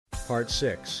Part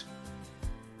 6.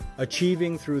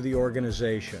 Achieving through the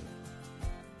organization.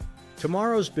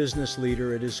 Tomorrow's business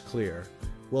leader, it is clear,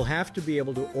 will have to be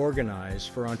able to organize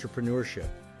for entrepreneurship.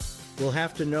 Will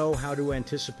have to know how to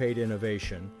anticipate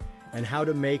innovation and how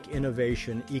to make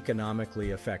innovation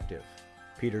economically effective.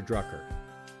 Peter Drucker.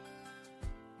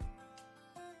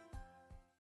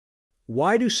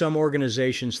 Why do some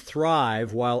organizations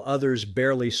thrive while others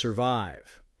barely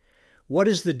survive? What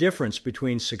is the difference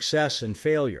between success and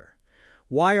failure?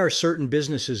 Why are certain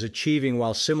businesses achieving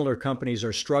while similar companies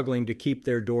are struggling to keep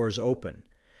their doors open?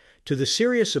 To the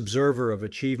serious observer of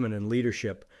achievement and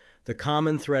leadership, the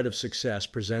common thread of success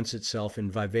presents itself in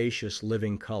vivacious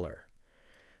living color.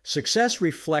 Success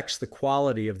reflects the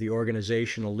quality of the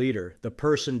organizational leader, the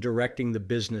person directing the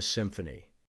business symphony.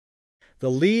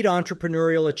 The lead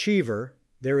entrepreneurial achiever,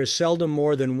 there is seldom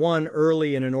more than one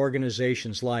early in an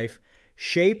organization's life,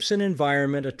 shapes an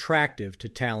environment attractive to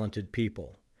talented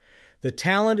people. The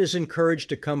talent is encouraged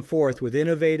to come forth with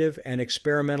innovative and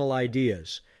experimental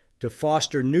ideas, to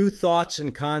foster new thoughts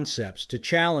and concepts, to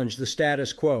challenge the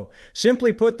status quo.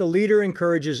 Simply put, the leader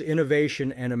encourages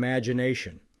innovation and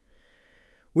imagination.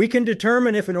 We can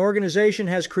determine if an organization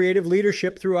has creative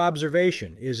leadership through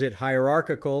observation. Is it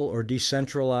hierarchical or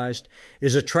decentralized?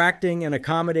 Is attracting and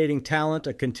accommodating talent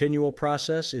a continual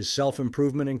process? Is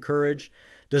self-improvement encouraged?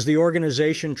 Does the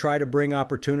organization try to bring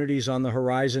opportunities on the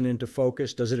horizon into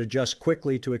focus? Does it adjust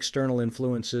quickly to external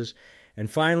influences?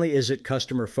 And finally, is it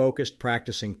customer-focused,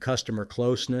 practicing customer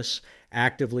closeness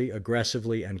actively,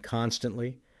 aggressively, and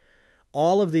constantly?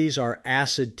 All of these are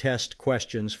acid test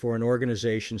questions for an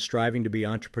organization striving to be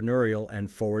entrepreneurial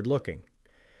and forward-looking.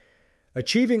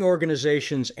 Achieving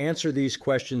organizations answer these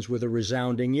questions with a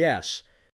resounding yes,